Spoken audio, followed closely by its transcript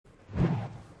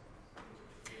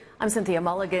I'm Cynthia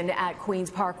Mulligan at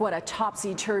Queen's Park. What a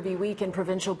topsy-turvy week in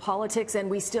provincial politics, and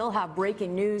we still have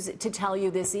breaking news to tell you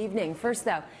this evening. First,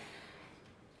 though,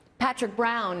 Patrick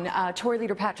Brown, Tory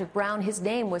leader Patrick Brown, his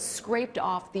name was scraped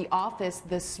off the office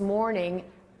this morning.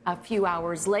 A few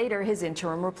hours later, his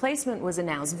interim replacement was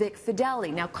announced, Vic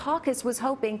Fideli. Now, caucus was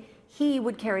hoping he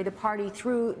would carry the party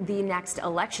through the next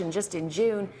election just in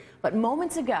June, but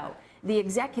moments ago, the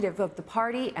executive of the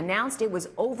party announced it was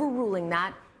overruling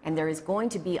that, and there is going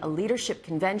to be a leadership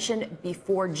convention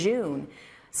before June.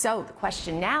 So the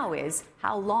question now is,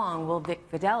 how long will Vic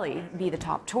Fideli be the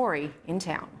top Tory in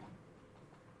town?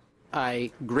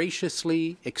 I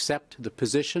graciously accept the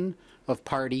position of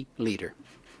party leader.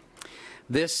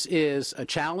 This is a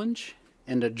challenge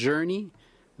and a journey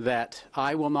that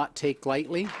I will not take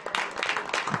lightly.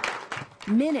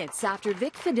 Minutes after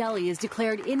Vic Fideli is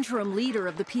declared interim leader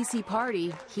of the PC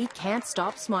party, he can't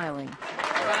stop smiling.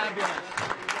 Fabulous.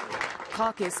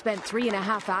 Caucus spent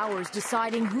 3.5 hours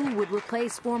deciding who would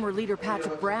replace former leader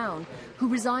Patrick Brown, who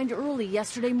resigned early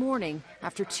yesterday morning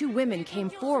after 2 women came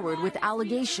forward with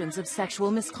allegations of sexual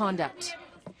misconduct.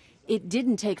 It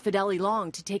didn't take Fideli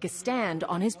long to take a stand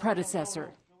on his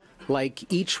predecessor.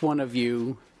 Like each one of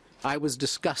you, I was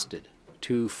disgusted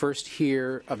to first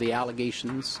hear of the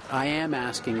allegations. I am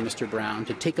asking Mr. Brown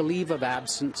to take a leave of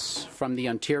absence from the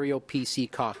Ontario PC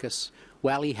caucus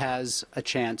while he has a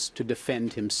chance to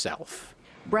defend himself.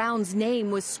 Brown's name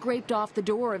was scraped off the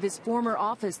door of his former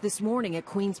office this morning at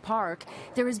Queen's Park.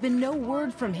 There has been no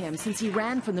word from him since he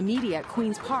ran from the media at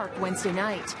Queen's Park Wednesday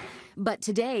night. But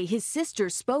today, his sister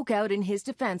spoke out in his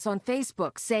defense on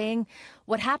Facebook, saying,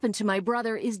 "What happened to my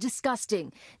brother is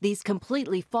disgusting. These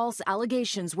completely false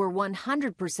allegations were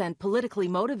 100% politically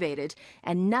motivated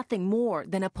and nothing more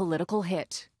than a political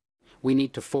hit." We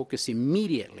need to focus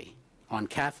immediately on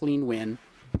Kathleen Wynne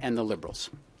and the Liberals.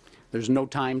 There's no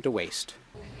time to waste.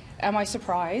 Am I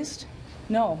surprised?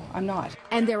 No, I'm not.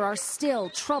 And there are still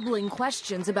troubling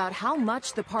questions about how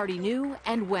much the party knew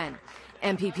and when.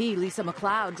 MPP Lisa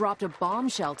MacLeod dropped a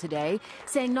bombshell today,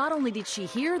 saying not only did she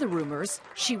hear the rumors,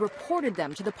 she reported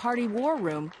them to the party war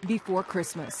room before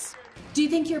Christmas. Do you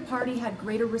think your party had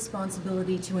greater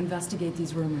responsibility to investigate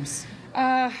these rumors?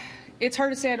 It's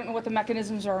hard to say. I don't know what the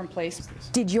mechanisms are in place.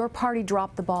 Did your party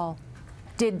drop the ball?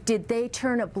 Did they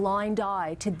turn a blind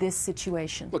eye to this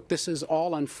situation? Look, this is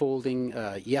all unfolding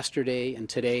yesterday and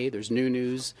today. There's new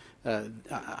news.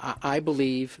 I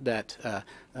believe that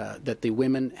that the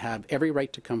women have every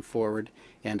right to come forward,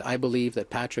 and I believe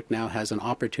that Patrick now has an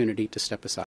opportunity to step aside.